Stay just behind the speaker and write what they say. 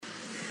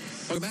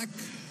Welcome back.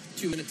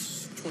 2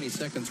 minutes, 20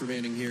 seconds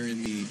remaining here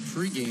in the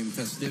pregame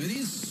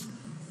festivities.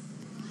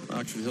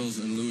 Oxford Hills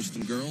and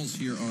Lewiston girls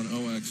here on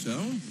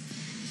OXO.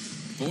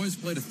 Boys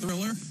played a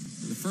thriller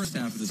in the first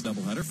half of this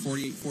doubleheader,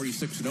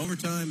 48-46 in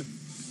overtime.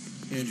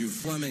 Andrew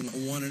Fleming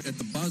won it at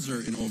the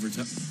buzzer in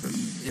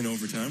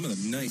overtime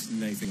with a nice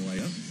knifing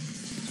layup.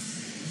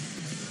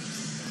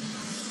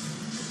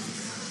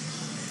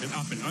 An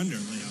up and under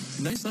layup.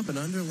 Nice up and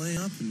under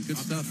layup and good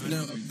stuff.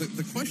 Now,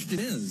 the question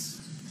is,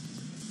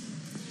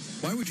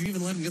 why would you even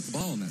let him get the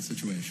ball in that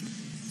situation?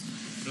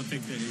 I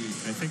think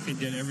they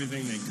did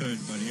everything they could,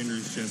 but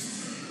Andrew's just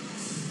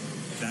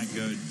that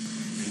good.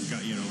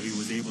 And he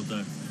was able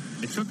to.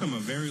 It took him a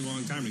very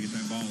long time to get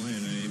that ball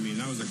in. I mean,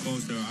 that was a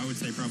close to, I would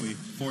say, probably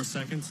 4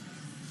 seconds.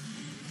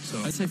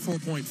 So I'd say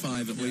 4.5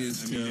 at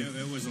least. I mean,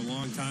 it was a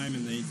long time,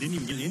 and they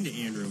didn't even get into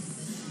Andrew.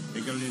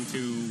 They got it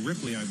into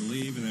Ripley, I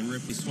believe, and then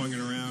Ripley swung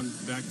it around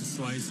back to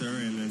Slicer,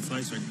 and then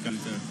Slicer got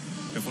it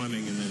to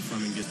Fleming, and then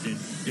Fleming just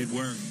did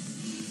work.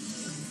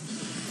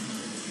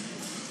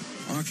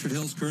 Oxford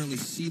Hills currently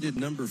seeded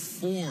number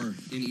 4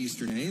 in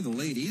Eastern A, the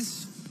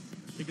ladies.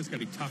 I think it's going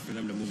to be tough for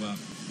them to move up.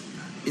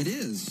 It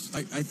is.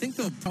 I think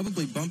they'll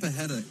probably bump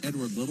ahead of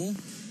Edward Little.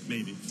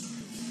 Maybe.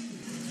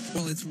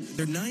 Well,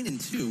 they're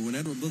 9-2, and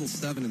Edward Little's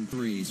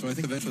 7-3, so I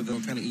think eventually they'll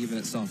kind of even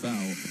itself out.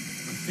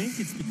 I think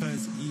it's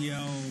because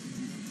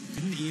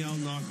didn't EL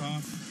knock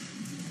off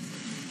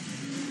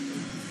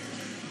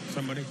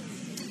somebody?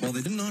 Well,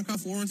 they didn't knock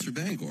off Lawrence or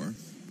Bangor.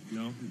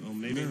 No,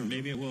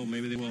 maybe it will.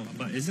 Maybe they will.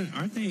 But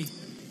aren't they?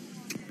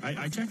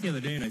 I checked the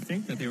other day, and I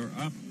think that they were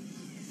up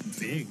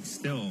big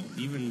still,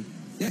 even.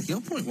 Yeah,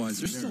 Hill Point wise,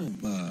 they're still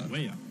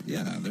way up.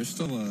 Yeah, they're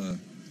still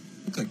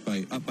look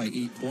like up by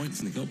 8 points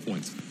in the Hill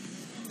Points.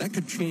 That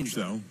could change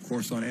though, of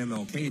course, on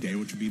MLK Day,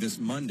 which would be this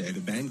Monday.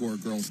 The Bangor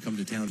girls come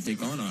to town to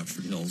take on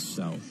Oxford Hills,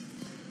 so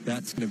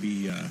that's going to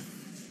be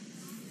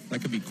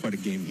that could be quite a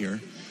game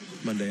here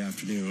Monday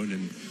afternoon,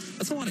 and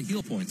that's a lot of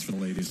heel points for the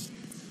ladies.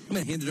 I'm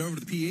going to hand it over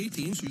to the PA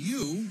team so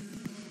you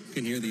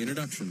can hear the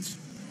introductions.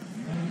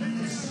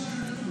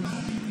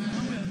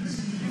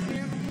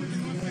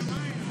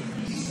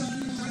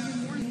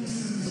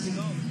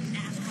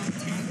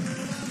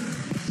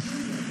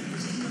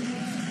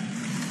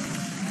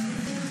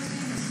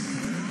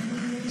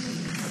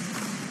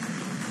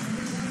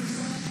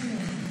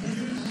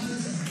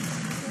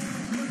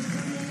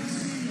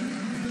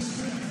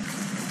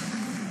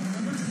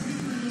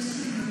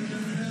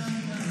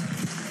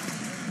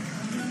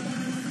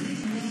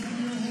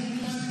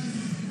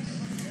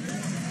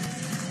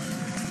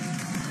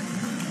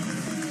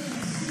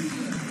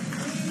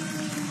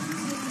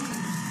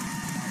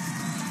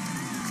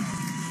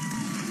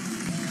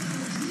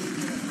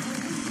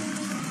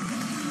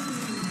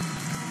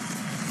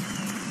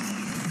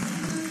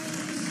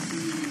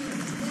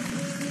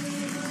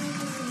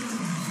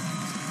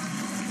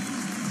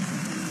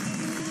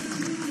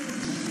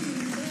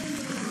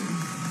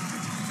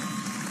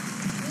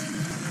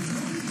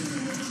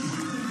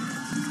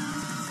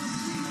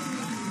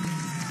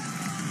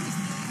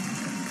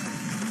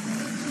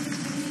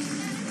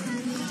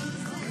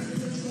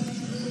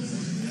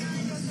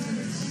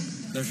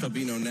 There shall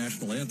be no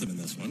national anthem in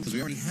this one, because we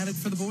already had it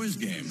for the boys'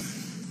 game.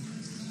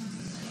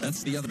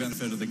 That's the other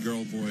benefit of the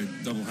girl-boy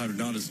doubleheader.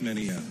 Not as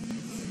many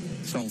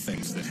small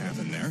things that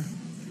happen there.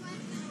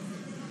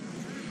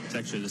 It's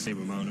actually the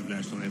same amount of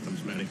national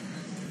anthems, Matty.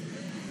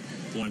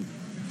 1.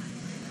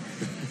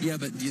 Yeah,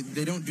 but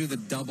they don't do the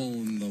double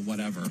and the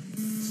whatever.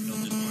 Still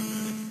just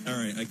 1, Matty. All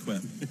right, I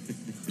quit.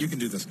 You can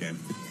do this game.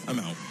 I'm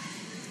out.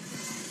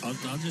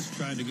 I'll just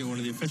try to get one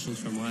of the officials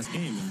from last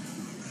game.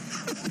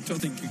 I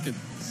don't think you could.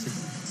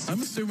 I'm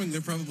assuming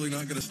they're probably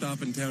not going to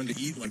stop in town to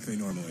eat like they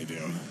normally do.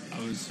 I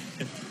was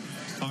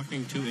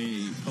talking to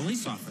a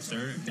police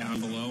officer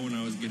down below when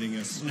I was getting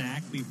a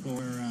snack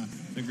before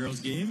the girls'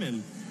 game,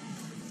 and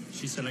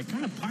she said, I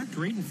kind of parked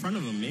right in front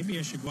of them. Maybe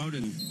I should go out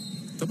and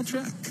double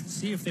check.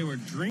 See if they were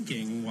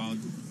drinking while...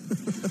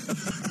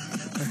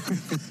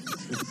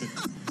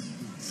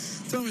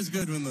 It's always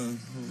good when the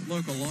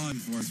local law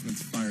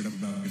enforcement's fired up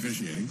about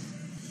officiating.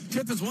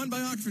 Tip is won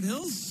by Oxford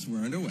Hills.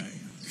 We're underway.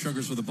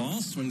 Sugars with the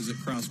ball, swings it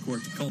cross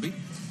court to Colby.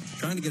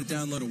 Trying to get it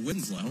down low to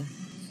Winslow.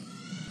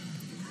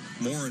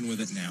 Morin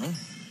with it now.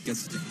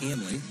 Gets it to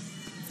Hanley.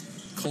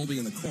 Colby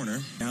in the corner.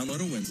 Down low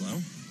to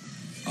Winslow.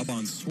 Up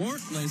on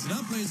Swart. Lays it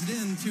up, lays it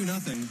in.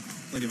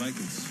 2-0. Lady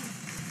Vikings.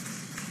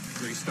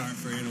 Great start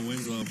for Anna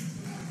Winslow.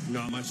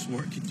 Not much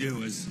Swart could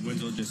do as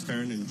Winslow just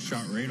turned and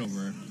shot right over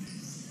her.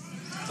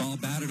 It's all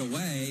batted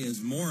away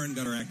as Morin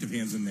got her active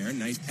hands in there.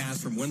 Nice pass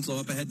from Winslow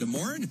up ahead to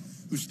Morin,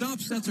 who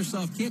stops, sets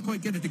herself, can't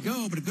quite get it to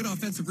go, but a good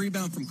offensive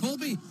rebound from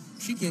Colby.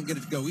 She can't get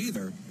it to go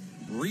either.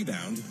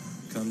 Rebound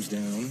comes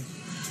down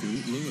to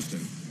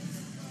Lewiston.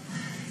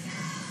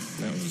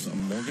 That was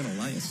Morgan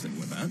Eliason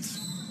with that.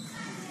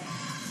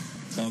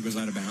 Ball goes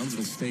out of bounds.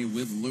 It'll stay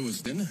with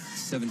Lewiston.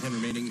 7:10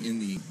 remaining in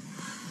the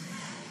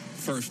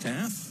first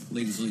half.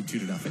 Ladies lead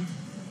 2-0.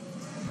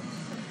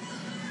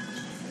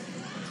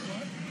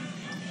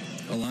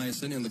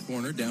 Eliason in the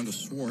corner, down to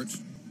Swart.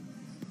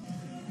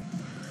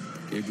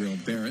 Gabriel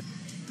Barrett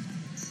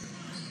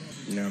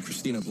Now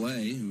Christina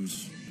Blay,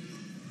 who's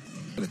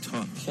a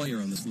top player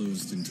on this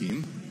Lewiston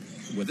team,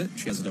 with it.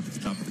 She has it up at the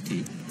top of the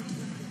tee.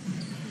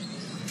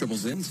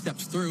 Dribbles in,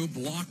 steps through,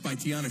 blocked by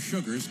Tiana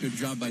Sugars. Good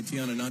job by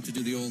Tiana not to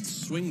do the old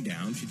swing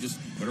down. She just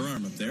put her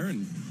arm up there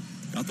and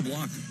got the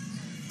block.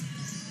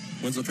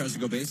 Winslow tries to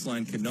go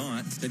baseline,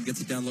 cannot. Instead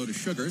gets it down low to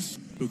Sugars,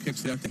 who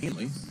kicks it out to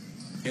Hanley.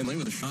 Hanley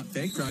with a shot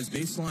fake, drives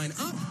baseline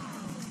up.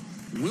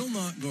 Will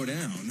not go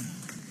down,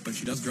 but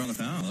she does draw the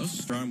foul. That was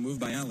a strong move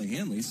by Allie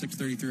Hanley.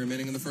 6:33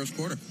 remaining in the first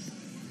quarter.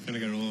 Kind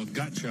of got a little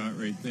gut shot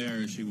right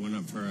there as she went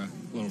up for a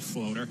little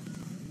floater.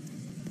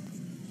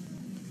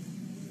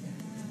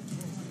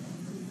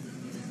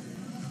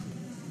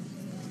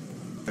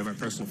 We have our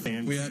personal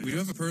fan. We do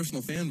have a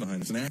personal fan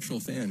behind us, an actual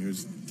fan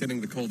who's getting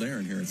the cold air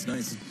in here. It's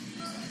nice.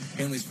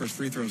 Hanley's first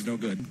free throw is no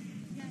good.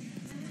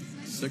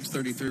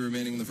 6:33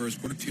 remaining in the first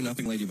quarter.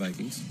 2-0 Lady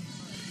Vikings.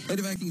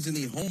 Lady Vikings in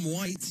the home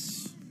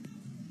whites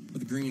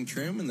with the green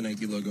trim and the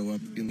Nike logo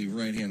up in the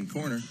right-hand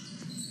corner.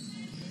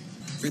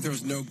 Free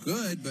throw's no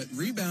good, but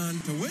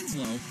rebound to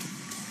Winslow.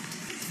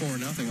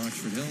 4-0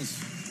 Oxford Hills.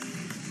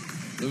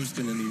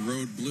 Lewiston in the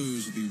road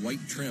blues with the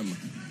white trim.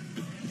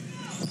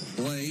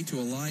 Play to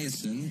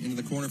Eliason into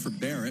the corner for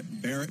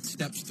Barrett. Barrett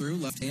steps through,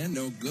 left hand,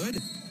 no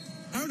good.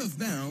 Out of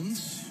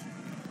bounds.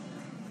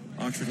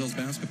 Oxford Hills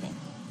basketball.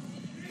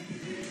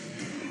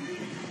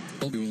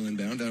 Colby will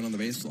inbound down on the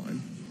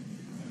baseline.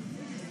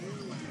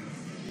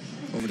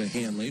 Over to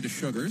Hanley, to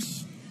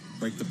Sugars.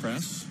 Break the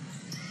press.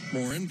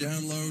 Morin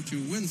down low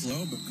to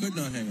Winslow, but could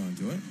not hang on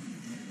to it.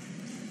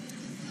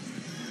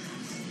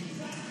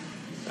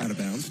 Out of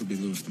bounds will be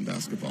Lewiston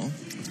basketball.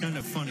 It's kind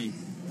of funny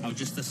how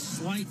just a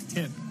slight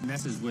tip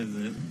messes with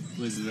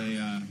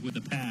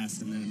the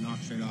pass, and then it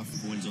knocks right off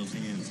of Winslow's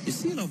hands. You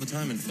see it all the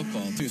time in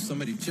football too.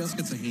 Somebody just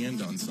gets a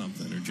hand on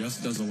something or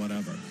just does a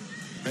whatever.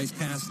 Nice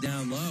pass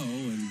down low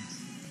and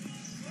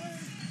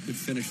good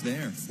finish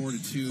there.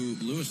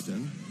 4-2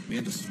 Lewiston.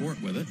 Amanda Swart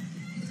with it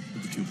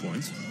with the 2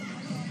 points.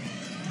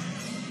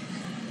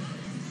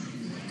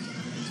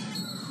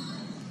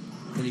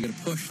 Then you get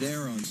a push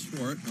there on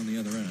Swart on the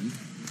other end.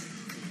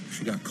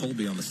 She got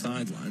Colby on the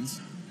sidelines.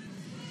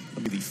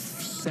 That'll be the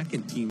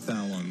second team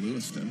foul on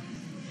Lewiston.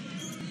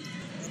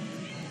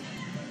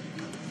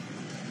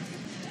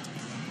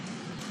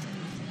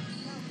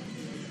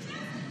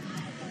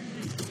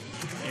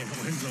 And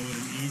Winslow with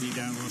an easy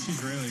down low.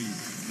 She's really,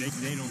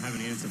 they don't have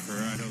an answer for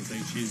her. I don't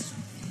think she's...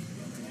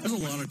 There's a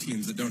lot of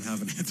teams that don't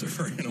have an answer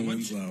for Anna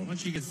Winslow.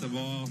 Once she gets the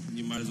ball,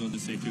 you might as well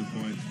just say 2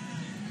 points.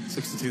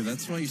 6-2.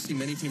 That's why you see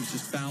many teams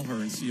just foul her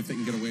and see if they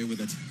can get away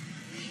with it.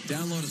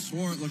 Down low to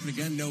Swart, looking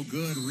again, no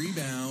good.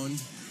 Rebound.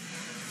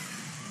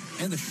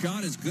 And the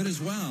shot is good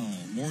as well.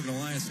 Morgan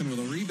Eliason with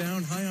a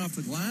rebound, high off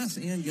the glass,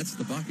 and gets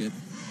the bucket.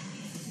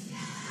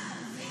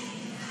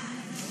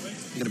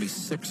 Going to be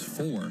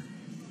 6-4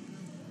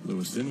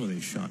 Lewiston with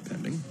a shot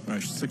pending.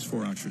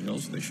 6-4 Oxford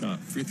Hills with a shot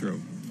free throw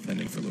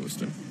pending for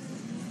Lewiston.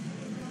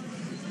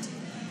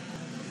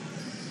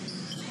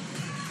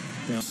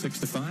 Now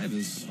 6-5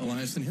 as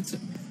Eliason hits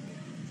it.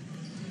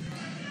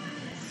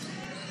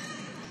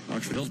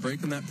 Oxford Hills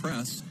breaking that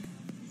press.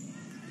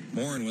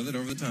 Morin with it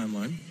over the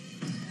timeline.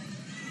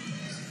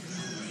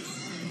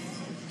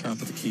 Top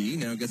of the key.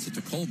 Now gets it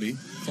to Colby.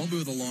 Colby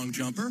with a long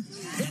jumper.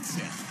 Hits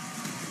it.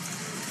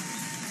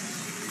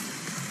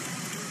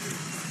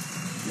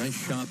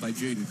 Nice shot by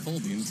Jaden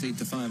Colby. And it's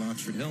 8-5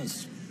 Oxford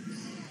Hills.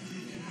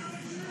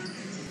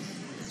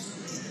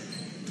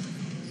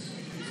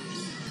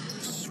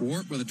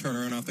 Swart with a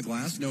turnaround off the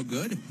glass. No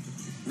good.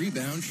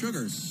 Rebound,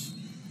 Sugars.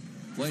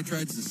 Blay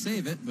tried to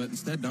save it, but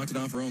instead knocked it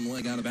off her own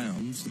leg out of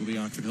bounds. It'll be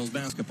Oxford Hills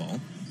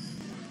basketball.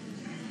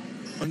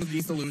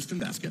 Underneath the Lewiston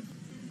basket.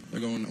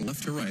 They're going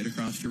left to right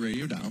across your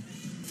radio dial.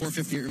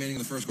 4:58 remaining in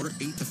the first quarter.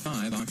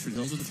 8-5. Oxford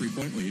Hills with a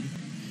 3-point lead.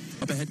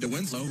 Up ahead to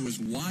Winslow, who was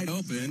wide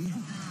open.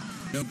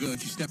 No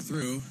good. She stepped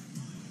through.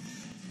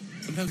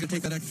 Sometimes you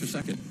take that extra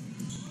second.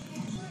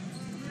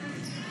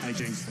 I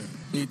jinxed it.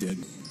 He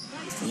did.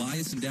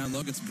 Eliason down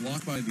low, gets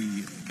blocked by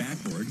the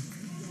backboard.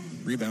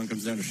 Rebound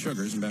comes down to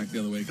Sugars, and back the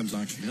other way comes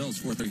Oxford Hills.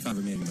 4:35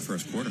 remaining in the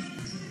first quarter.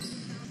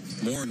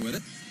 Morin with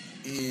it.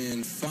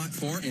 And fought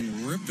for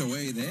and ripped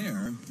away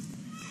there.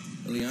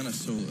 Eliana,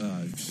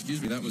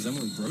 that was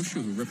Emily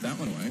Brochu who ripped that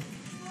one away.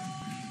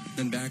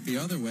 Then back the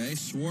other way,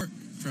 Swart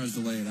tries to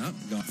lay it up,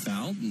 got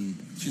fouled, and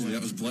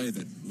that was Blay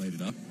that laid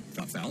it up,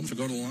 got fouled, and she'll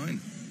go to the line.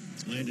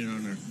 Landed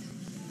on her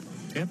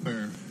hip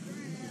or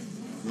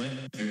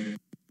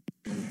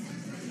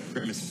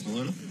Mrs.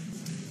 Malona.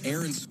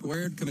 Aaron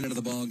squared coming into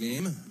the ball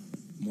game.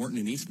 Morton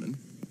and Eastman.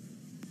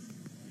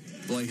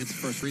 Blay hits the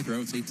first free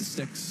throw. It's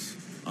 8-6.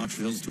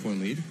 Oxford Hills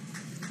 2-point lead.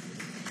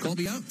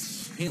 Colby out.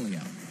 Hanley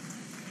out.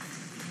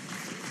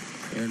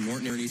 Aaron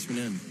Morton, Aaron Eastman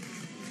in.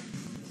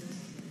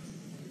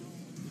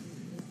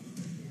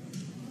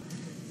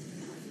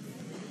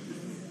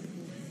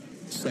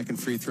 Second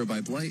free throw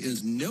by Blay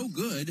is no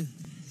good.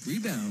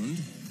 Rebound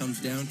comes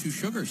down to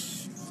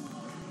Sugars.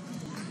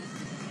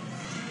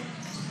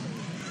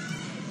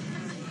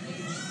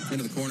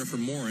 Into the corner for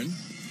Morin.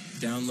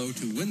 down low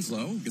to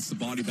Winslow. Gets the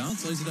body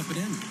bounce, lays it up and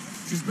in.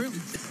 She's barely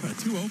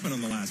too open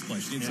on the last play.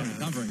 She needs someone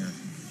covering her.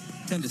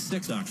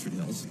 10-6, Oxford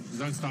Hills.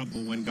 She's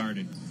unstoppable when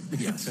guarded.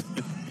 Yes.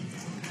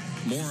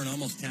 Morin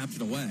almost tapped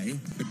it away.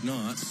 Could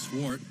not.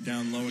 Swart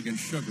down low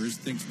against Sugars.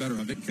 Thinks better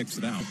of it. Kicks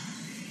it out.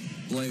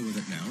 Blay with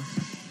it now.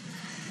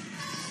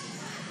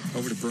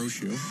 Over to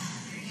Brochu.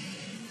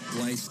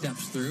 Blay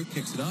steps through,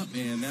 kicks it up,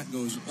 and that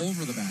goes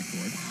over the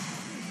backboard.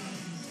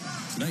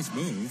 It's a nice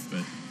move,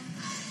 but...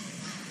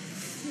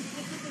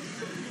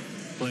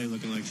 Blay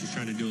looking like she's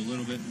trying to do a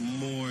little bit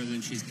more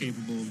than she's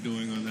capable of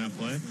doing on that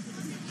play.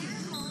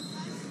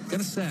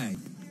 Gotta say,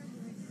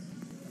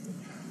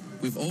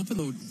 we've opened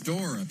the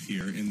door up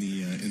here in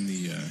the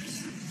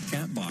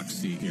cat box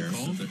seat here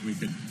so that we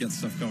could get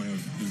stuff going. It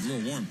was a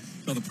little warm.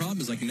 No, the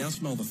problem is I can now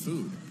smell the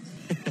food.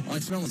 All I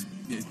smell is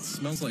it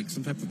smells like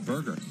some type of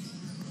burger.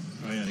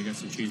 Oh yeah, they got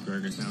some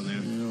cheeseburgers down there.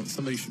 You know,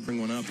 somebody should bring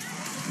one up.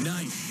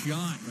 Nice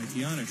shot by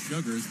Tiana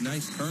Sugars.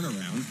 Nice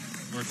turnaround.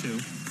 Or two.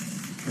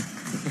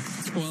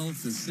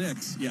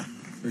 12-6. Yeah.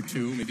 Or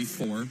 2, maybe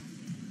 4.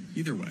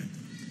 Either way.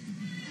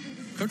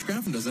 Coach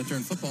Graffin does that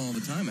during football all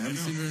the time. I haven't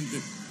seen her.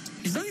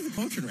 He's not even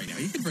coaching right now.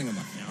 You can bring him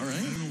up now, right?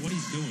 I don't know what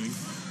he's doing.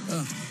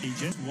 He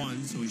just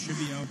won, so he should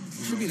be out.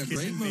 Should be in a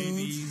great mood.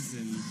 Babies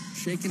and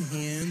shaking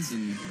hands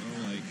and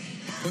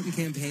putting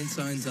campaign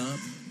signs up.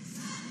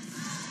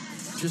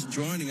 Just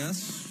joining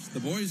us, the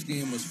boys'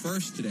 game was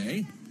first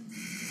today.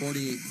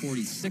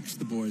 48-46,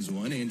 the boys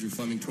won. Andrew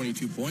Fleming,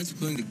 22 points,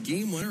 including the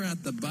game winner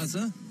at the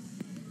buzzer.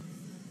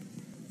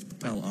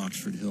 Propel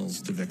Oxford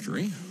Hills to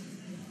victory.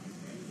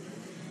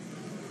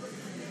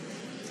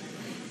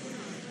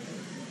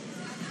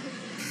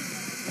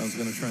 I was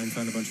going to try and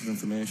find a bunch of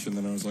information,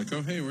 then I was like,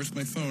 oh, hey, where's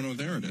my phone? Oh,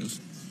 there it is.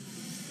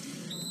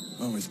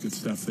 Always good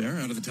stuff there,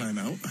 out of the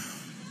timeout.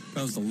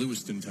 That was the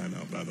Lewiston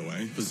timeout, by the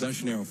way.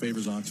 Possession arrow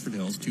favors Oxford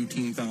Hills. 2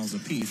 team fouls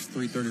apiece.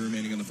 3:30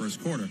 remaining in the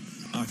first quarter.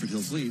 Oxford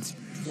Hills leads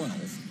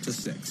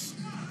 12-6.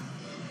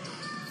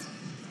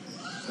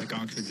 It's like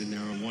Oxford's in there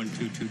on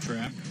 1-2-2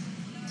 track.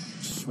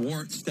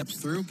 Swart steps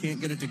through,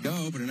 can't get it to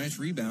go, but a nice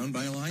rebound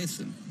by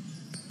Eliason.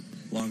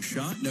 Long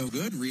shot, no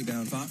good.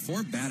 Rebound fought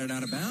for, batted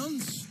out of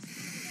bounds.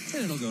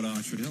 And it'll go to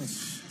Oxford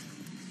Hills.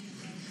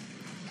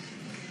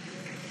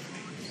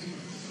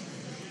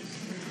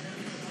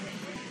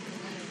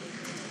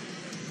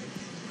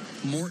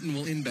 Morton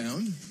will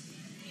inbound.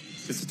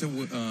 Gets it to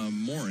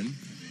Morin.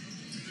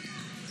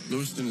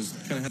 Lewiston has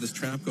kind of had this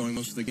trap going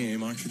most of the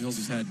game. Oxford Hills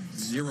has had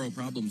zero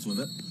problems with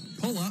it.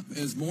 Pull up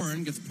as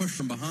Morin gets pushed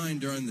from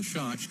behind during the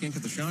shot. She can't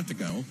get the shot to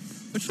go,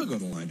 but she'll go to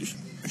the line. Just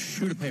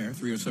shoot a pair.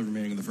 3:07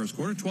 remaining in the first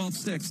quarter.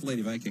 12-6,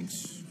 Lady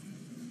Vikings.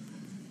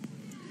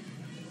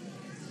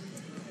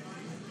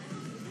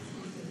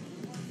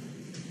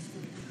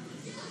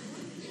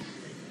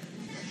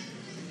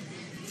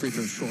 Free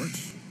throw short.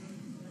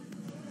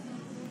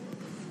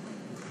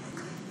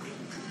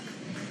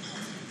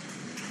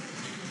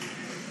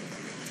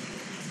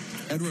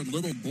 Edward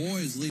Little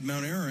boys lead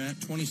Mount Airy at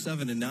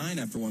 27-9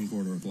 after one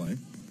quarter of play.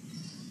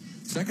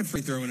 Second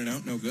free throw in and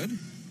out, no good.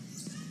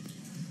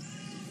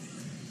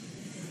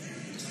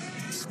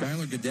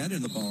 Skylar Gadet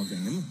in the ball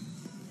game.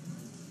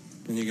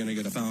 And you're going to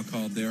get a foul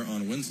called there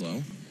on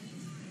Winslow.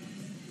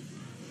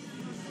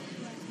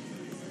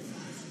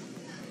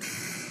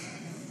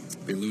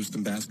 Be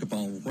Lewiston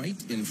basketball right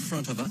in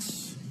front of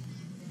us.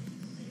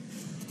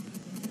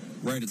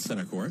 Right at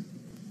center court.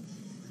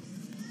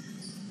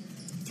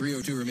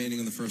 3:02 remaining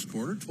in the first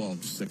quarter.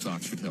 12-6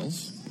 Oxford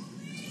Hills.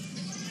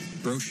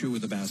 Brochu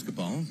with the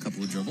basketball. A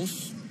couple of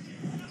dribbles.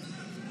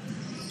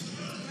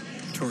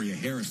 Victoria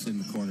Harris in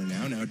the corner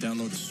now. Now down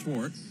low to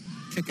Swart.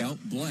 Kick out.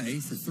 Blay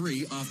for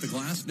 3. Off the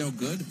glass. No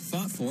good.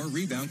 Fought for.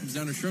 Rebound comes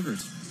down to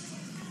Sugars.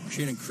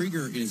 Shannon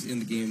Krieger is in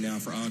the game now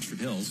for Oxford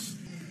Hills.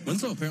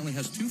 Winslow apparently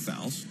has 2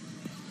 fouls.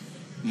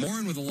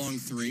 Morin with a long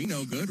 3.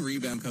 No good.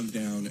 Rebound comes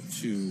down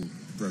to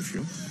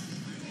Brochu.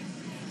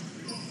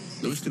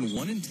 Lewiston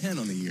 1-10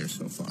 on the year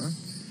so far.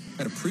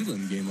 Had a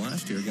prelim game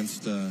last year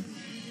against, can't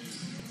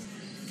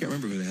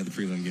remember who they had the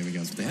prelim game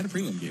against, but they had a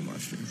prelim game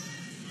last year.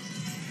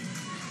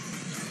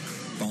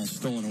 Ball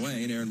stolen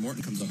away, and Erin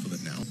Morton comes up with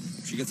it now.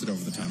 She gets it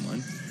over the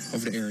timeline.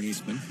 Over to Erin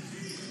Eastman.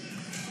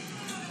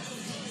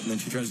 And then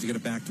she tries to get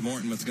it back to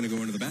Morton, but it's going to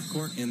go into the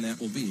backcourt, and that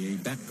will be a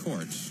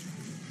backcourt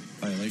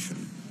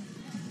violation.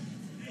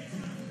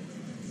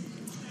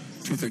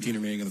 2:13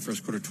 remaining in the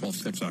first quarter,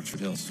 12-6 Oxford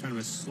Hills. Kind of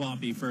a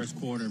sloppy first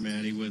quarter,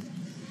 Maddie, with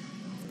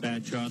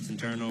bad shots and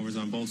turnovers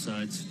on both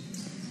sides.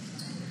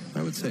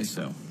 I would say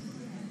so.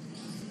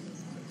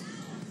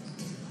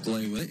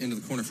 Blay with it into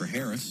the corner for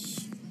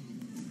Harris.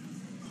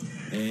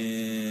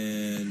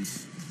 And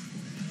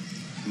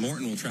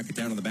Morton will track it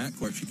down to the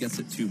backcourt. She gets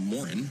it to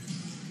Morin.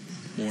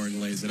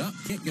 Morin lays it up.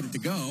 Can't get it to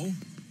go.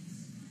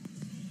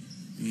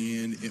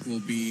 And it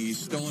will be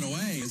stolen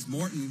away as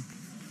Morin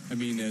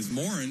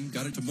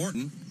got it to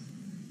Morton.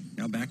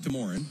 Now back to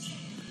Morin.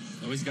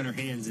 Always got her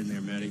hands in there,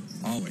 Maddie.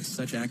 Always.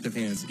 Such active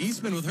hands.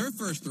 Eastman with her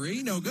first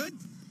 3. No good.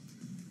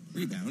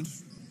 Rebound.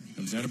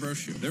 Comes down to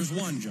Brochu. There's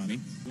one, Johnny.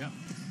 Yeah.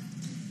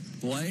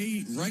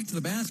 Blay right to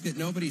the basket.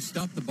 Nobody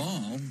stopped the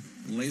ball.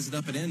 lays it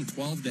up and in,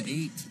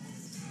 12-8.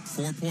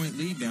 4-point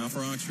lead now for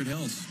Oxford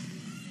Hills.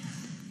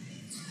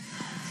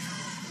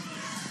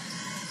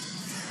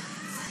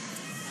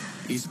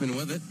 Eastman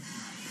with it.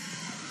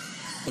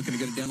 Looking to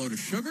get it down low to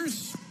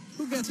Sugars,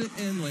 who gets it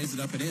and lays it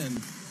up and in,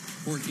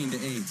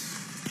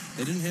 14-8.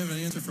 They didn't have an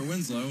answer for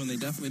Winslow, and they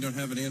definitely don't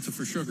have an answer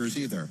for Sugars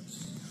either.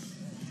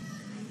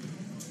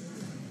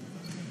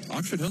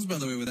 Oxford Hills, by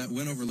the way, with that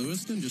win over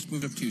Lewiston, just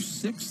moved up to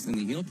 6th in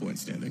the heel point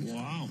standings.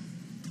 Wow.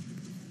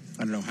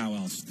 I don't know how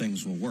else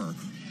things will work.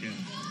 Yeah,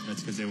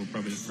 that's because they were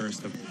probably the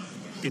first to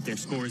get their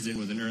scores in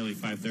with an early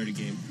 5:30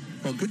 game.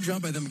 Well, good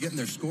job by them getting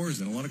their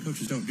scores in. A lot of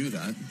coaches don't do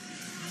that.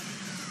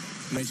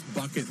 Nice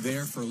bucket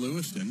there for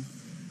Lewiston.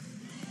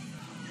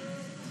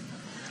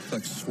 Looks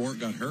like Swart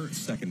got her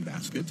second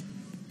basket.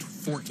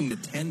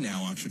 14-10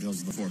 now, Oxford Hills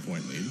is the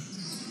 4-point lead.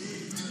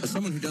 As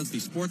someone who does the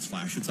sports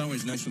flash, it's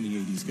always nice when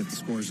the ADs get the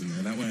scores in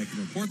there. That way I can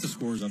report the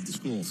scores of the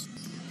schools.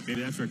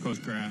 Maybe that's where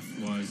Coach Graff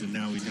was, and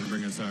now he's going to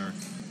bring us our...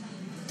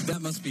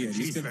 That must be it.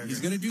 He's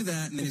going to do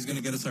that, and then he's going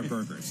to get us our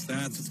burgers.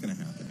 That's what's going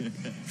to happen.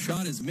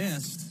 Shot is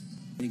missed.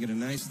 You get a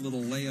nice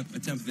little layup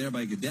attempt there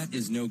by Gadet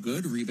is no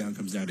good. Rebound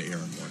comes down to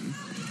Aaron Morton.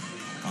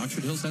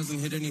 Oxford Hills hasn't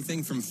hit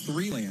anything from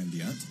three land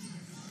yet.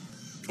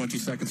 20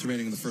 seconds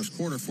remaining in the first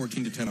quarter,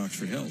 14-10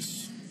 Oxford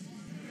Hills.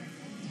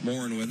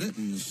 Morin with it,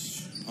 and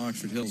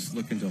Oxford Hills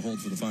looking to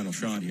hold for the final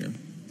shot here.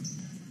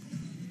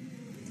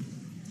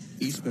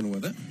 Eastman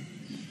with it.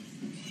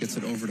 Gets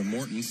it over to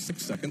Morton.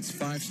 6 seconds,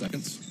 5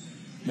 seconds.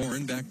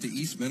 Morin back to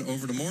Eastman,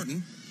 over to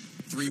Morton.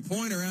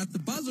 Three-pointer at the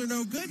buzzer,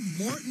 no good.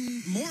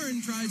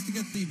 Morin tries to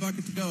get the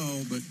bucket to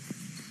go, but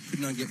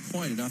could not get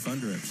quite enough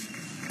under it.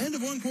 End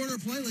of one quarter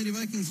of play. Lady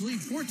Vikings lead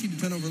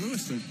 14-10 over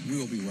Lewiston. We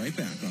will be right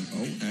back on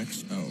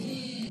OXO.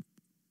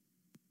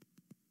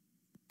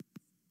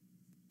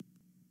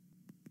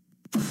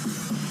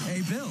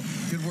 Hey, Bill,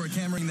 good work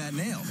hammering that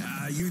nail.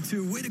 You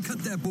two, way to cut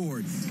that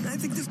board. I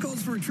think this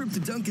calls for a trip to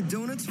Dunkin'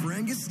 Donuts for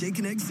Angus steak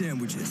and egg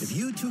sandwiches. If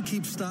you two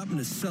keep stopping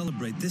to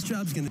celebrate, this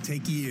job's going to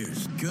take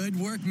years. Good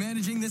work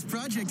managing this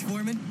project,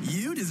 Foreman.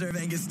 You deserve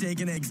Angus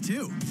steak and eggs,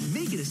 too.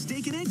 Make it a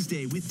steak and eggs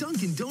day with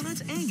Dunkin'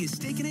 Donuts Angus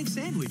steak and egg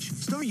sandwich.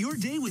 Start your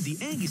day with the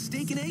Angus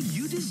steak and egg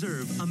you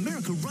deserve.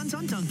 America runs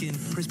on Dunkin'.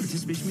 Price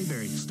participation may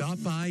vary.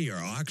 Stop by your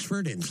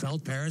Oxford and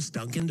South Paris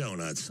Dunkin'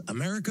 Donuts.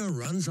 America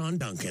runs on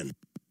Dunkin'.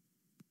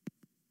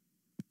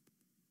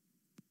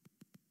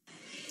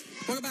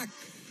 Welcome back.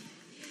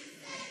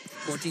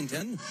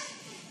 14-10.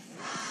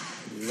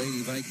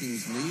 Lady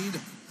Vikings lead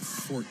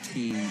 4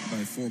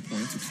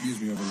 points,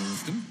 over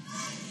Lewiston.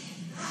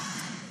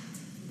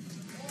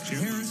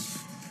 Harris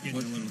getting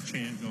a little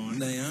chant going.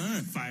 They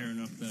are. Firing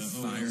up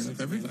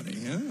everybody,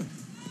 yeah.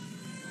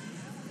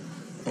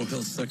 Oh,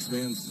 Hill's six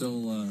man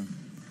still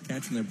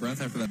catching their breath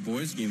after that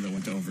boys game that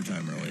went to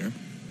overtime earlier.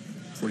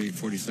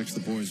 48-46, the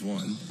boys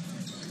won.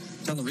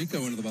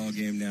 Tellerico into the ball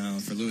game now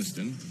for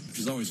Lewiston, which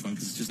is always fun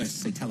because it's just nice to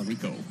say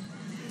Tellerico.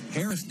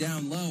 Harris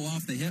down low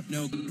off the hip,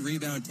 no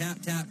rebound, tap,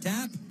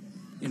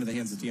 into the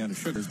hands of Tiana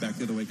Sugars. Back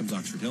the other way comes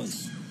Oxford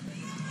Hills.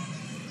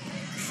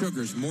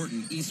 Sugars,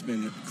 Morton,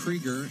 Eastman,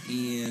 Krieger,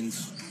 and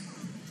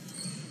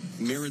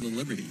Mary the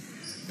Liberty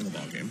in the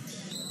ball game.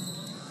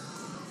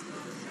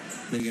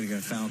 Then you're going to get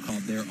a foul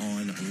called there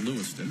on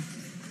Lewiston.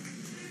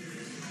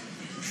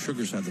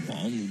 Sugars had the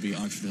ball. It will be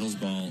Oxford Hills'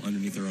 ball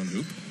underneath their own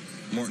hoop.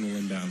 Morton will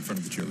inbound in front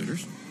of the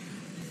cheerleaders.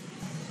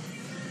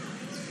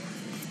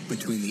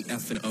 Between the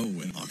F and O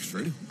in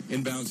Oxford.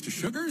 Inbounds to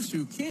Sugars,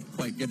 who can't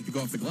quite get it to go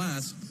off the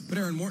glass, but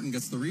Aaron Morton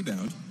gets the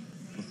rebound.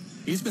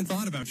 Eastman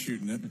thought about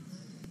shooting it.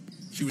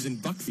 She was in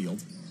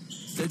Buckfield.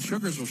 Said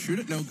Sugars will shoot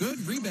it. No good.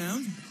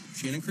 Rebound.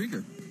 Shannon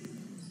Krieger.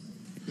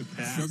 Good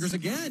pass. Sugars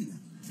again.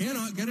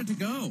 Cannot get it to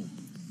go.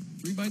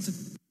 3 bites of...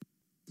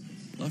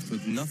 left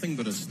with nothing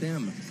but a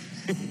stem.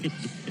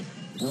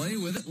 Blay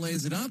with it,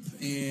 lays it up,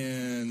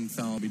 and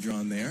foul will be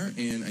drawn there.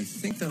 And I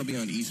think that'll be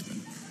on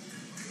Eastman.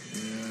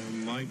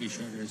 Might be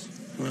Sugars.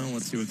 Well,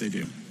 let's see what they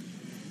do.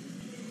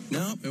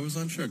 No, it was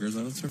on Sugars.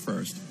 That's her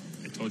first.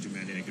 I told you,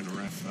 man, they ain't going to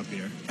ref up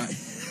here.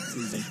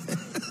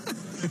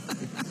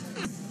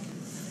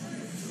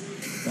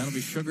 That'll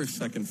be Sugars'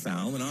 second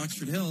foul. And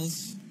Oxford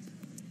Hills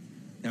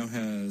now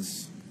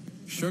has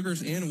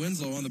Sugars and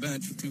Winslow on the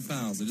bench with 2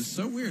 fouls. It is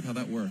so weird how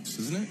that works,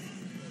 isn't it?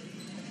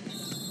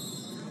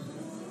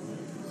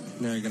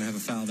 Now you're going to have a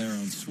foul there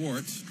on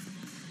Swart.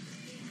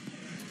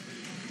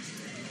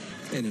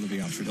 And it'll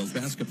be Oxford Hills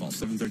basketball.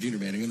 7:13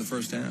 remaining in the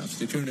first half.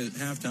 Stay tuned at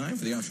halftime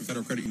for the Oxford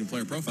Federal Credit Union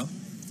player profile.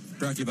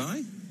 Brought to you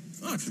by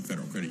Oxford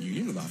Federal Credit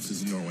Union with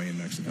offices in Norway and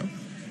Mexico.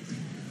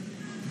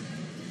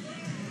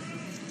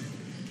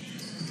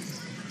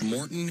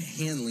 Morton,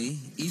 Hanley,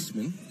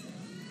 Eastman.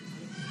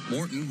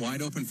 Morton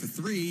wide open for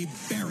 3.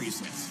 Buries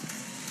it.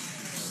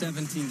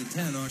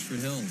 17-10 Oxford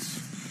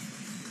Hills.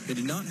 They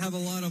did not have a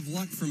lot of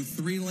luck from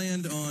 3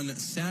 land on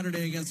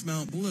Saturday against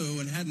Mount Blue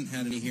and hadn't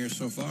had any here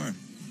so far.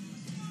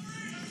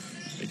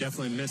 They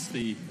definitely missed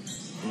the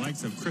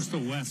likes of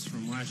Crystal West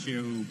from last year,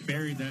 who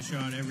buried that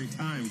shot every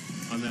time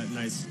on that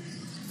nice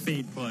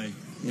fade play.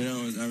 You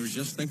know, I was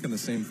just thinking the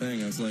same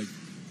thing. I was like,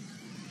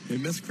 they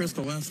missed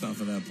Crystal West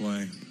off of that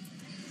play.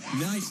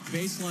 Nice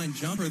baseline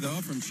jumper,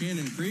 though, from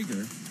Shannon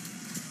Krieger.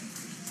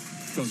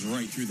 Goes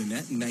right through the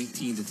net,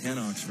 19-10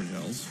 Oxford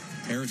Hills.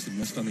 Harrison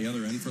missed on the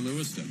other end for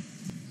Lewiston.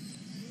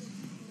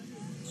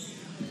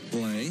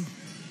 Blay.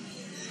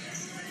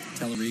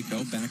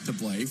 Tellerico back to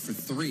Blay for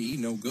 3,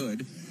 no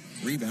good.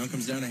 Rebound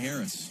comes down to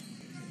Harris.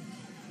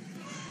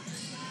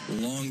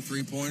 Long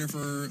three-pointer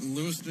for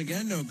Lewiston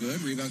again, no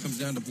good. Rebound comes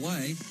down to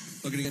Blay.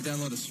 Looking to get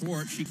down low to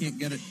Swart. She can't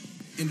get it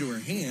into her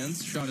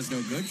hands. Shot is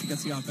no good. She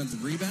gets the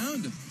offensive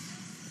rebound.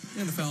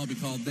 And the foul will be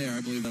called there.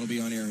 I believe that'll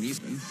be on Aaron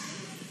Eastman.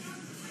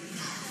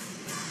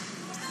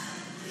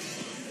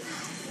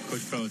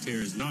 Coach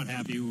Pelletier is not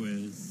happy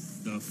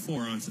with the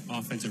 4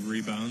 offensive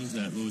rebounds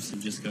that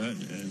Lewiston just got,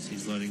 as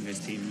he's letting his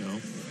team know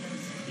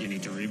you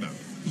need to rebound.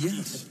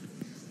 Yes.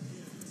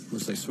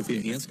 Looks like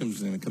Sophia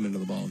Hanscom's going to come into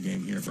the ball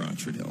game here for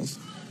Oxford Hills.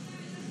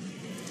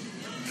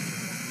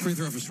 Free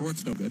throw for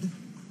Schwartz, no good.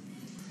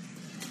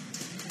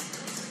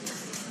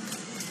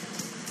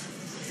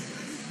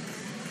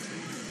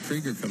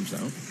 Krieger comes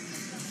out.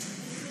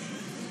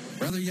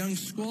 Rather young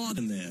squad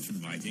in there for the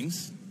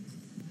Vikings.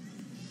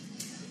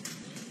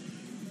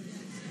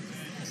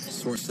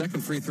 Schwartz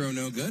second free throw,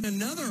 no good.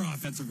 Another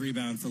offensive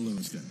rebound for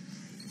Lewiston.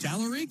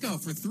 Tallarico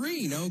for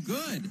 3, no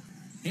good.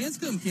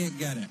 Hanscom can't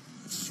get it.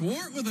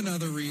 Swart with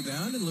another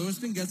rebound, and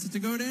Lewiston gets it to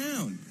go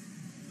down.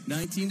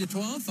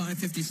 19-12,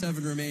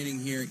 5:57 remaining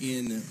here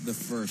in the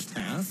first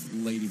half.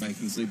 Lady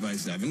Vikings lead by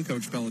 7.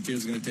 Coach Pelletier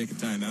is going to take a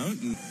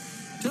timeout and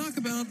talk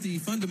about the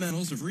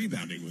fundamentals of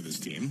rebounding with his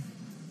team.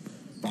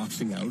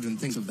 Boxing out and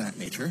things of that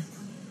nature.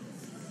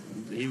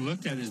 He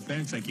looked at his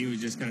bench like he was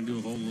just going to do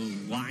a whole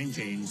little line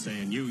change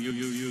saying, you,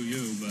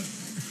 but...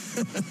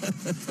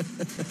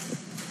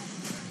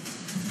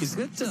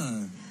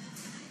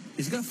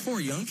 He's got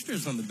 4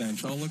 youngsters on the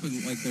bench, all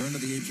looking like they're under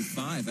the age of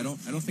 5. I don't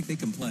think they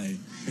can play.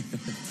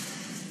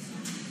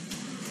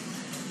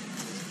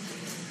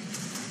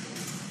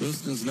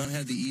 Lewiston's not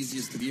had the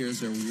easiest of years.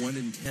 They're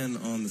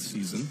 1-10 on the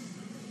season.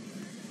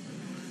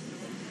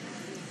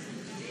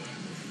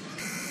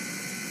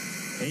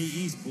 A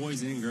East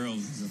boys and girls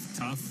is a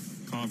tough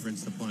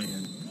conference to play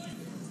in.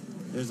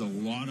 There's a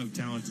lot of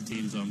talented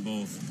teams on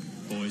both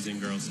boys and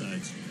girls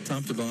sides.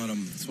 Top to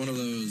bottom. It's one of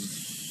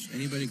those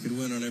anybody could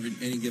win on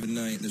any given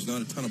night. There's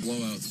not a ton of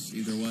blowouts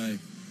either way.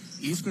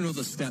 Eastern with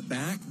a step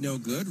back, no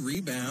good.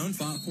 Rebound,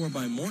 fought for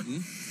by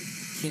Morton.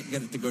 Can't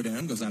get it to go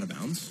down, goes out of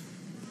bounds.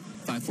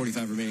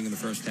 5:45 remaining in the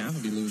first half.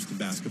 It'll be Lewiston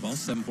basketball.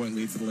 7-point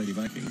lead for the Lady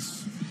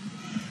Vikings.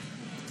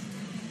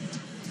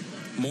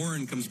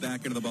 Morin comes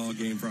back into the ball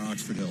game for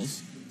Oxford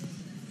Hills.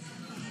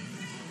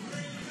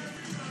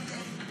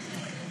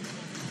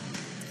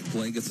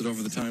 Blay gets it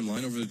over the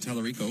timeline, over to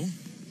Tellerico.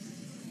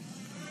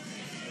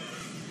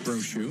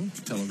 Brochu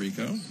to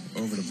Tellerico,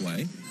 over to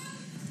Blay.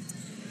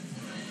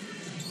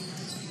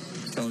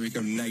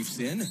 Tellerico knifes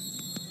in,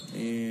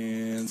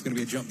 and it's going to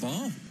be a jump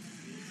ball.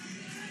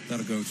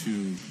 That'll go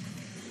to...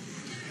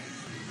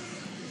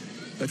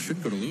 That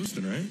should go to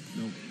Lewiston, right?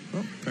 Nope.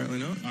 Oh, apparently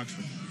not.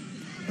 Oxford.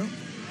 Oh.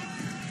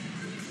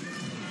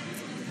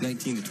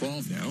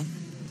 19-12 now.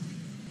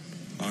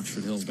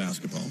 Oxford Hills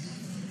basketball.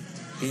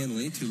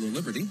 Hanley to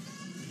Liberty.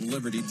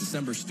 Liberty,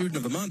 December Student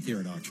of the Month here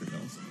at Oxford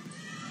Hills.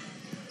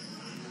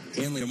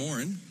 Hanley to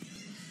Morin.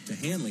 To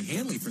Hanley.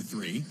 Hanley for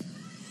 3.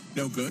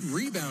 No good.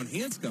 Rebound,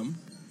 Hanscom.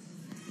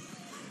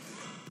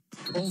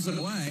 Pulls it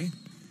away.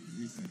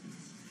 3 seconds.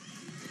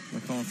 I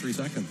call it 3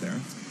 seconds there.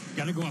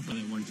 Got to go up with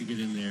it once you get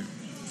in there.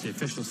 It's the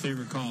official's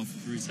favorite call for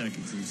 3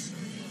 seconds is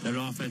that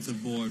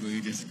offensive board where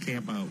you just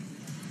camp out.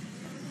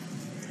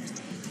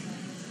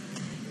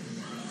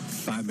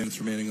 5 minutes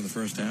remaining in the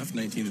first half.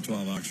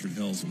 19-12, Oxford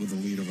Hills with the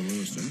lead over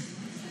Lewiston.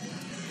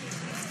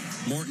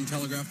 Morton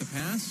telegraphed the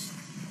pass.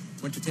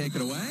 Went to take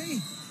it away.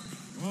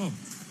 Oh,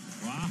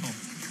 wow.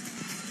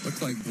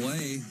 Looked like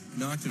Blay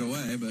knocked it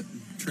away, but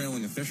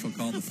trailing official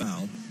called the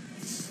foul.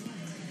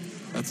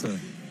 That's a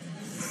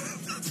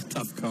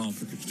tough call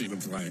for Christina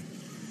Blay.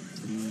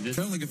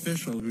 Trailing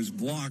official who's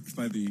blocked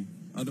by the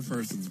other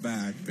person's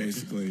back,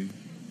 basically.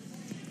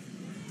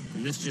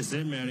 And this just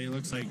in, Maddie. It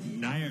looks like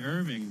Nia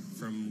Irving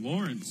from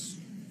Lawrence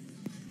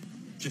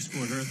just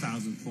scored her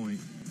 1,000th point.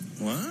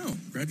 Wow.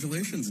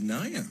 Congratulations,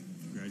 Naya.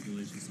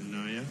 Congratulations to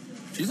Nia.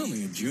 She's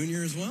only a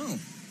junior as well.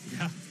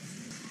 Yeah.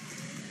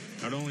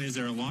 Not only is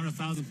there a lot of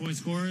 1,000-point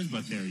scorers,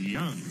 but they're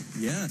young.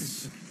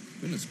 Yes.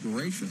 Goodness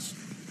gracious.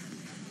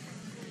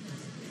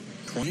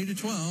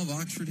 20-12,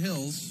 Oxford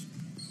Hills.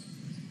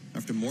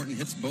 After Morton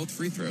hits both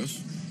free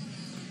throws.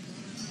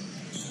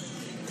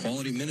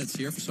 Quality minutes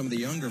here for some of the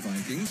younger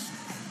Vikings.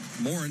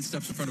 Morin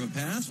steps in front of a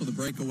pass with a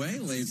breakaway,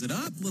 lays it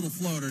up, little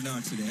floater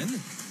knocks it in.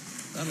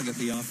 That'll get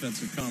the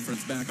offensive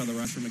conference back on the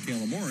rush for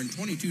Michaela Morin.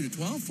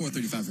 22-12,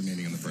 4:35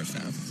 remaining in the first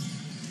half.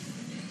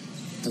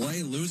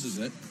 Blay loses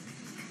it.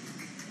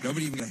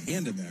 Nobody even got a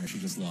hand in there. She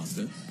just lost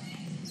it.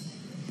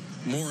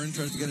 Morin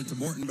tries to get it to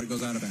Morton, but it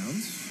goes out of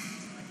bounds.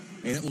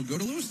 And it will go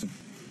to Lewiston.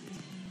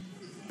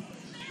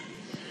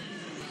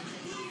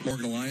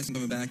 Morgan Eliason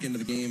coming back into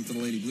the game for the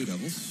Lady Blue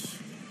Devils.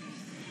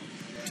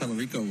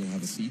 Tellerico will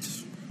have a seat.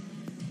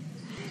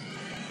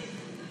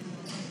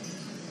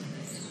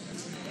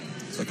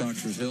 Looks like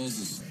Oxford Hills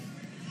is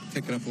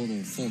picking up a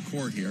little full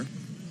court here.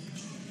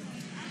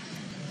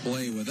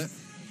 Play with it.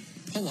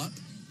 Pull up.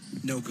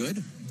 No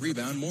good.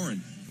 Rebound,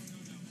 Morin.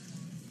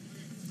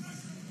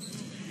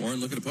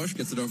 Morin looking to push.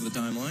 Gets it over the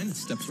timeline.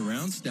 Steps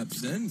around.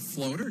 Steps in.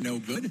 Floater. No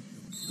good.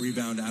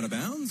 Rebound out of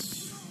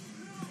bounds.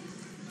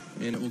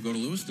 And it will go to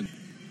Lewiston.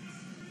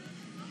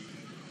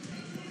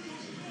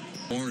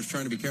 Morin is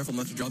trying to be careful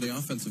not to draw the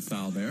offensive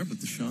foul there, but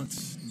the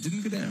shots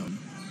didn't go down.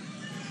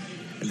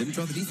 And didn't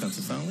draw the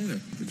defensive foul either.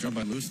 Good job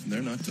by Lewiston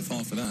there not to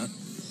fall for that.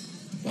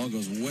 Ball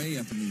goes way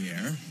up in the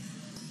air.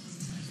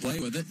 Play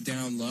with it,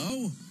 down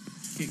low.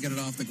 Can't get it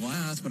off the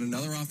glass, but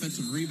another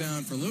offensive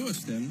rebound for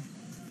Lewiston.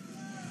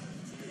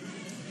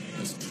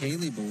 As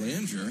Kaylee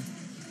Belanger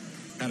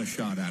had a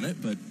shot at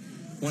it, but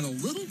went a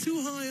little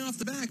too high off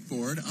the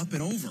backboard, up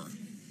and over.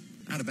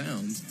 Out of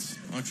bounds. It's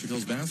Oxford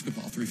Hills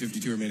basketball.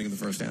 3:52 remaining in the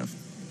first half.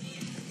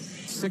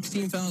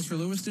 16 fouls for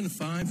Lewiston,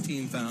 5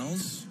 team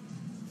fouls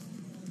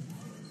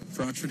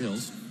for Oxford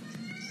Hills.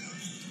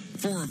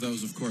 4 of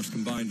those, of course,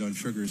 combined on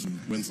Sugars and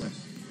Winslow.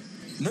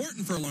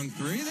 Morton for a long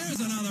three. There's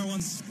another one.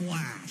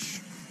 Splash.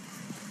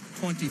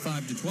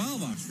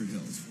 25-12, Oxford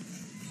Hills.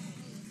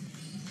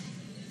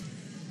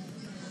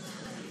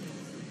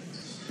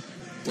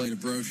 Play to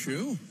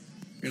Brochu.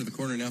 Into the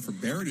corner now for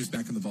Barrett, who's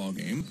back in the ball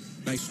game.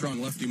 Nice,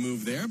 strong lefty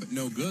move there, but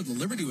no good. The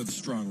Liberty with a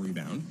strong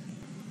rebound.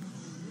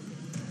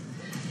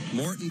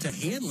 Morton to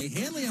Hanley.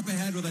 Hanley up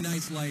ahead with a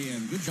nice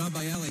lay-in. Good job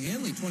by Allie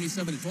Hanley,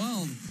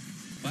 27-12.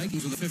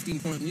 Vikings with a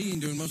 15-point lead,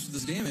 doing most of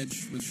this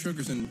damage with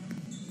Sugars and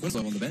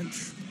Winslow on the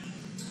bench.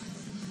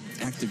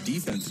 Active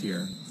defense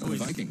here for the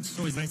Vikings. It's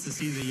always nice to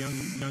see the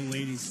young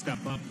ladies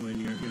step up when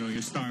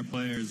your star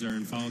players are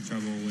in foul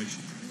trouble, which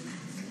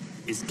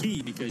is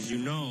key because you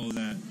know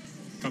that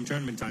come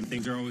tournament time,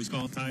 things are always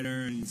called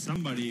tighter, and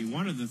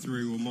one of the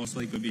three will most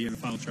likely be in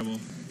foul trouble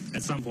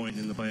at some point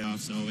in the playoffs.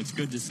 So it's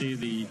good to see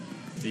the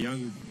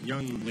young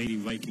lady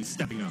Vikings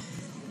stepping up.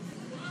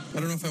 I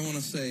don't know if I want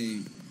to say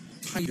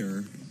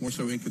tighter, more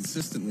so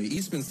inconsistently.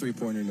 Eastman's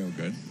three-pointer, no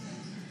good.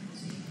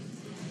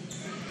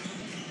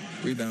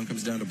 Rebound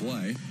comes down to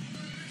Blay.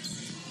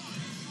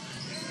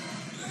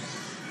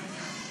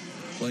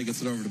 Blay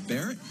gets it over to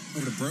Barrett.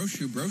 Over to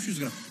Brochu. Brochu's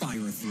going to fire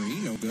a three.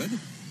 No good.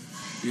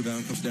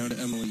 Rebound comes down to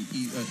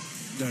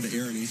down to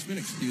Erin Eastman.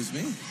 Excuse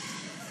me.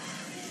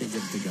 Can't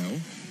get it to go.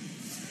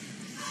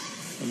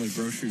 Emily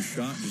Brochu's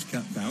shot just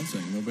kept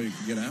bouncing. Nobody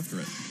could get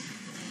after it.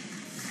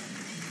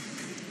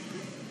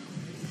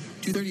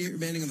 2:38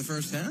 remaining in the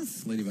first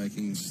half. Lady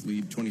Vikings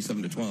lead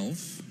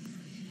 27-12.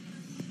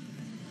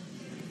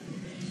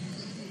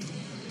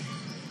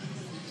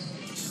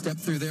 Step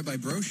through there by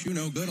Brochu,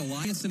 no good.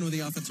 Eliasson with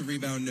the offensive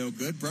rebound, no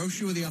good.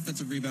 Brochu with the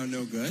offensive rebound,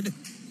 no good.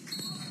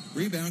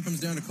 Rebound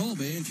comes down to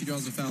Colby, and she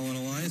draws a foul on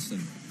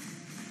Eliasson.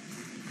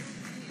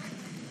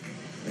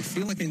 I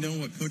feel like I know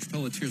what Coach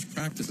Pelletier's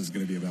practice is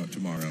going to be about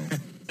tomorrow.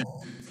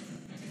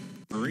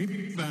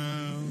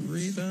 Rebounds.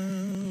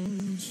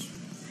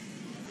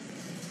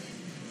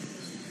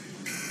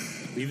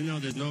 Even though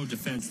there's no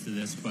defense to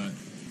this, but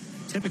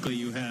typically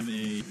you have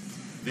a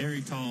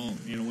very tall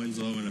Anna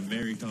Winslow and a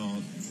very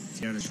tall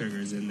Tiana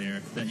Sugars in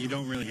there that you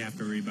don't really have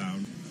to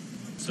rebound.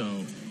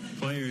 So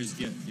players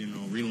get,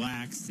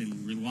 relaxed and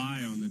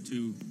rely on the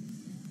two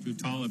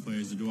taller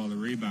players to do all the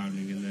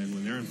rebounding, and then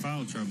when they're in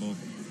foul trouble,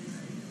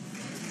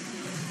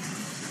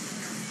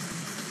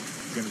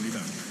 you got to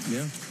rebound.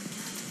 Yeah.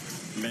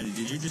 Maddie,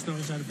 did you just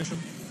notice that official?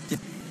 Yeah.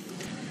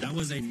 That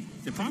was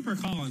the proper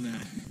call on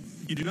that.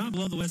 You do not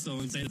blow the whistle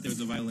and say that there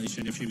was a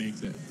violation if she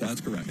makes it. That's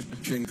correct.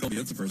 Jane Colby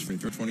hits the first free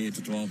throw,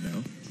 28-12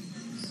 now.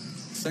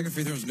 Second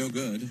free throw is no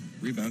good.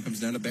 Rebound comes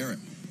down to Barrett.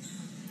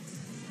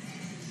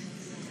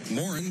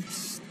 Morin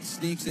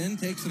sneaks in,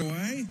 takes it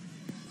away.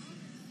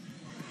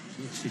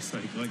 She's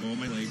like hold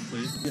my leg,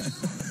 please. Yeah.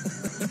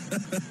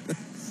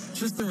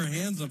 Just threw her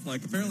hands up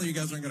like, apparently you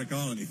guys aren't going to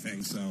call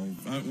anything, so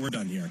we're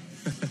done here.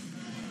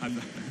 I'm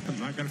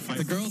not going to fight.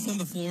 The girl's on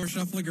the floor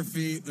shuffling her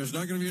feet. There's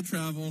not going to be a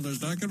travel. There's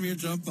not going to be a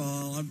jump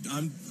ball.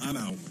 I'm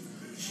out.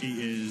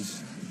 She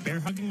is bear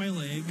hugging my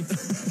leg.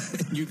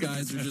 You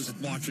guys are just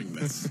watching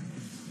this.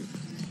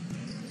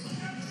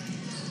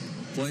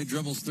 Blade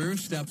dribbles through,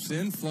 steps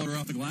in, floater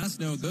off the glass,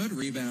 no good.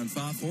 Rebound,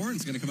 5-4, and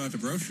it's going to come out to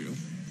Brochu.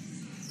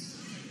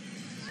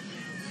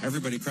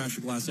 Everybody crashed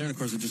the glass there, and of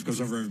course it just goes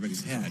over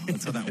everybody's head.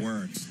 That's how that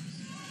works.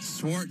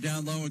 Swart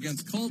down low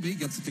against Colby,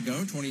 gets it to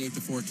go,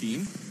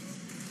 28-14.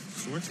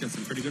 Swart's got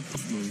some pretty good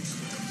push moves.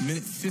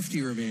 Minute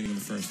 50 remaining in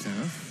the first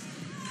half.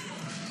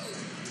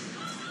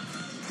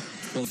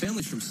 Well, the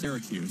family's from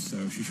Syracuse,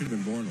 so she should have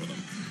been born with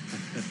them.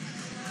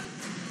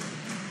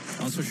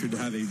 Also should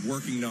have a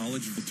working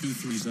knowledge of the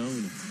 2-3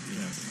 zone.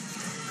 Yes.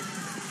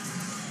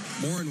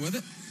 Morin with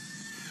it.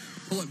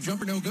 Pull-up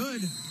jumper, no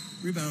good.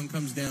 Rebound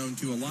comes down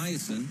to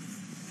Eliasson.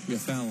 Be a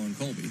foul on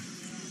Colby. I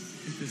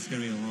think this is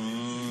going to be a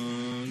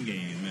long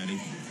game, Maddie.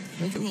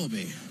 I think it will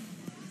be.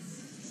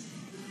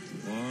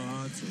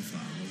 Lots of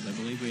fouls. I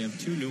believe we have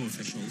 2 new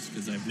officials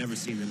because I've never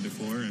seen them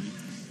before, and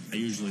I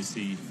usually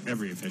see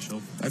every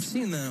official. I've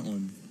seen that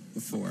one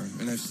before,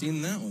 and I've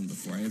seen that one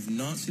before. I have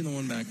not seen the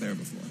one back there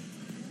before.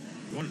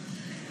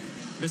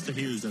 Mr.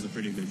 Hughes does a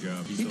pretty good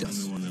job. He's the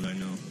only one that I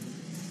know.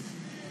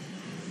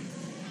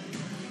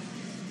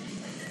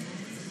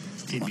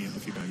 Teed me up a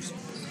few times.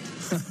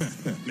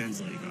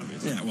 Men's league,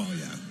 obviously. Yeah, well,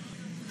 yeah.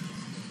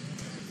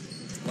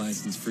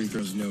 License free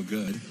throws no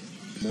good.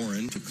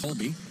 Morin to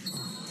Colby.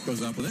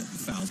 Goes up with it.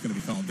 Foul's going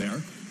to be called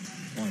there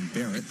on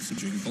Barrett. So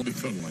Jaden Colby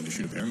total line to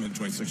shoot a pair. Minute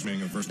 26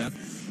 remaining in the first half.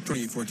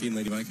 28-14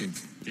 Lady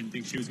Vikings. Didn't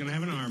think she was going to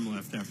have an arm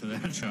left after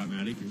that shot,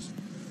 Maddie, because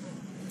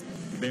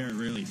Barrett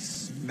really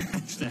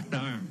smashed that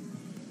arm.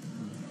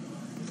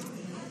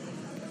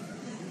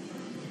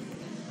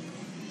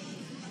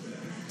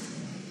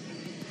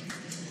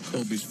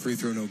 Colby's free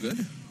throw no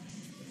good.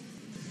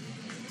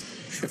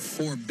 She hit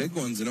 4 big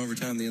ones in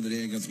overtime the other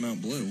day against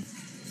Mount Blue.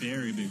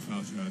 Very big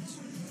foul shots.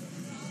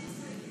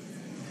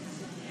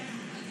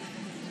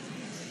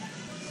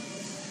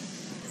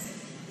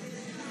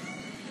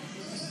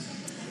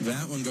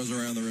 That one goes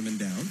around the rim and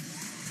down.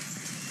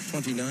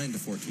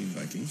 29-14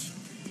 Vikings.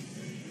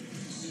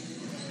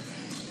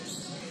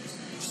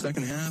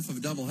 Second half of a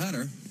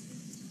doubleheader.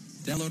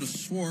 Down low to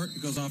Swart.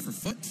 It goes off her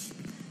foot.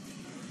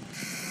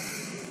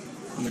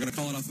 And they're going to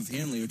call it off of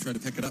Hanley, who tried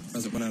to pick it up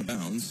as it went out of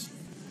bounds.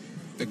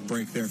 Big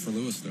break there for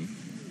Lewiston.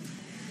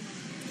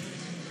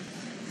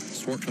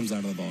 Swart comes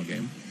out of the ball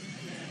game.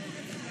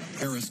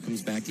 Harris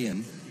comes back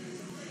in.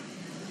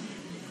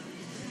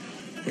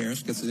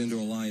 Harris gets it into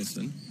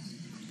Eliason.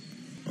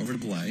 Over to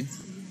Blay.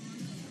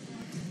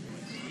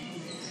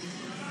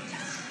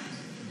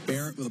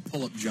 Barrett with a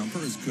pull-up jumper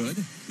is good.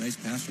 Nice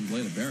pass from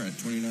Blay to Barrett.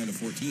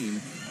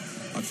 29-14.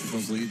 Oxford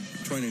Hills lead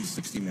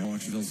 29-16 now.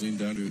 Oxford Hills lead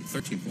down to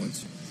 13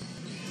 points.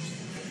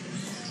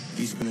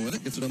 Eastman with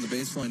it. Gets it on the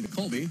baseline to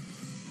Colby.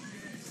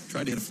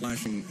 Tried to hit a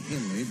flashing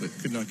Henley, but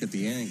could not get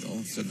the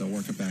angle. Said they'll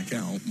work it back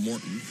out.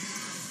 Morin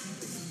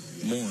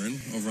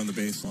over on the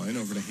baseline.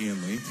 Over to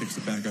Hanley. Kicks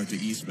it back out to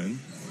Eastman.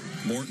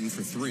 Morton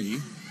for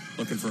 3.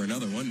 Looking for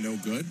another one. No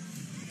good.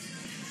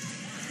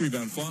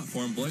 Rebound flop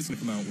for him. Blake's going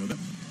to come out with it.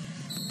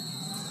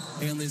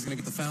 Hanley's going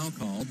to get the foul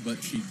called,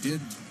 but she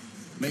did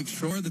make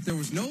sure that there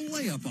was no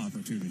layup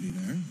opportunity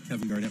there.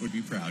 Kevin Garnett would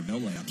be proud. No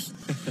layups.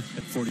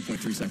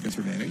 40.3 seconds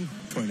remaining.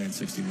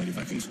 29-16 Lady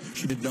Vikings.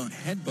 She did not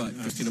headbutt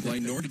Christina Blay,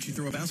 nor did she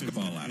throw a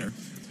basketball at her. I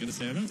was going to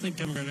say, I don't think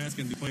Kevin Garnett's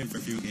going to be playing for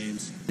a few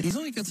games. He's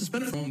only got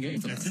suspended for one game.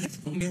 That's it?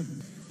 One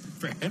game.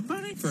 For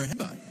headbutting? For a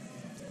headbutt.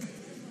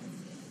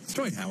 It's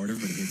Dwight Howard.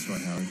 Everybody hates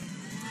Dwight Howard.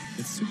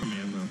 It's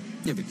Superman, though.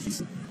 Yeah, but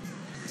he's a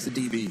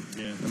DB.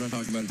 Yeah. I'm not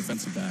talking about a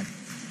defensive back.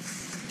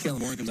 Kayla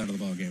Moore comes out of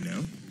the ball game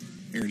now.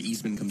 Erin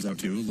Eastman comes out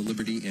too. La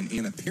Liberty and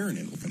Anna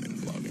Perrinan will come in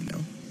the ball game now.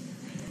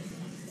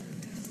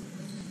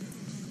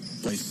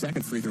 Blay's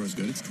second free throw is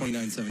good. It's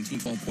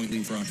 29-17, 12-point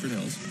lead for Oxford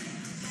Hills.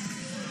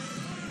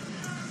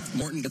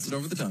 Morton gets it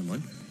over the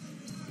timeline.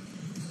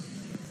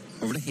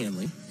 Over to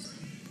Hanley.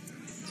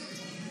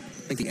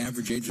 I think the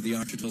average age of the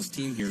Oxford Hills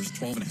team here is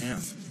 12 and a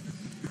half.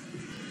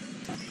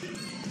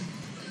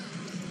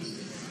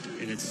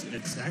 And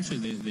it's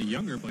actually the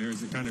younger players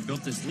that kind of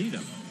built this lead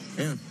up.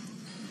 Yeah.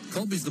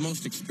 Colby's the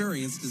most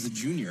experienced as a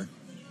junior.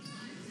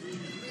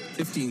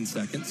 15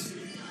 seconds.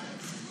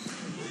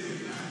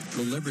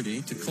 The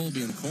Liberty to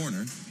Colby in the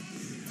corner.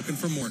 Looking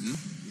for Morton.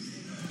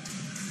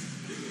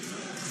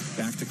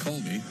 Back to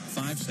Colby.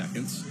 5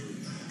 seconds.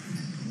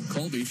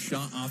 Colby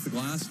shot off the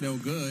glass. No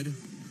good.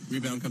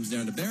 Rebound comes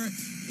down to Barrett.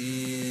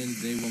 And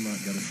they will not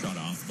get a shot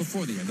off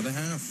before the end of the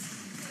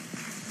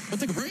half. We'll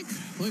take a break.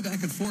 We'll be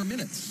back in 4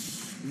 minutes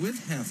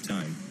with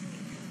halftime.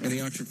 And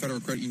the Oxford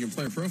Federal Credit Union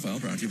player profile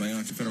brought to you by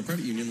Oxford Federal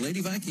Credit Union.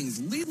 Lady Vikings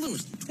lead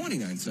Lewiston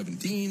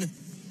 29-17.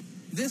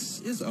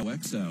 This is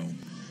OXO.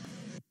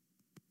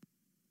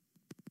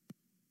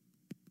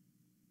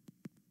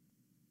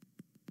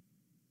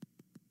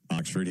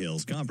 Oxford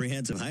Hills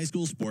Comprehensive High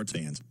School sports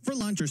fans. For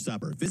lunch or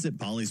supper, visit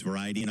Polly's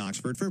Variety in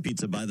Oxford for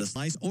pizza by the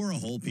slice or a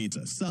whole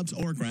pizza, subs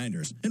or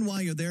grinders. And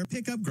while you're there,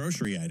 pick up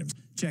grocery items.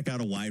 Check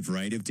out a wide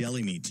variety of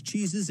deli meats,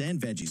 cheeses, and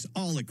veggies,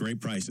 all at great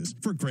prices.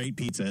 For great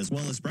pizza as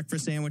well as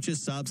breakfast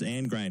sandwiches, subs,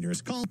 and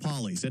grinders, call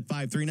Polly's at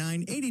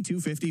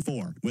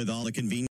 539-8254. With all the convenience